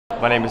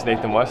My name is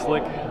Nathan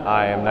Wesolek.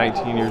 I am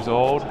 19 years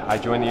old. I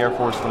joined the Air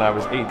Force when I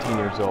was 18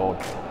 years old,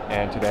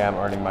 and today I'm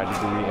earning my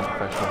degree in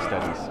professional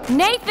studies.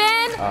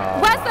 Nathan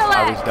Wesolek!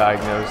 I was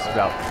diagnosed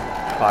about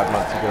 5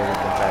 months ago with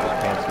lymphatic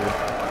cancer,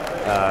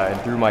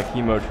 and through my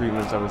chemo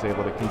treatments I was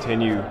able to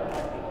continue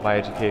my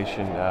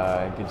education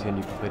and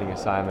continue completing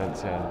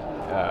assignments and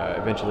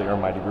eventually earn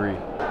my degree.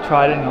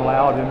 Trident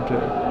allowed him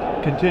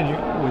to continue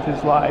with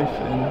his life,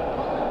 and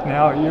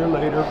now a year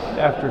later,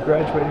 after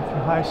graduating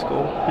from high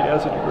school, he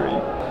has a degree.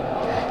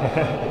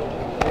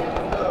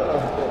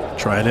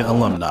 Trident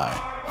alumni,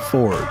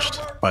 forged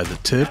by the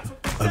tip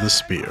of the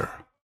spear.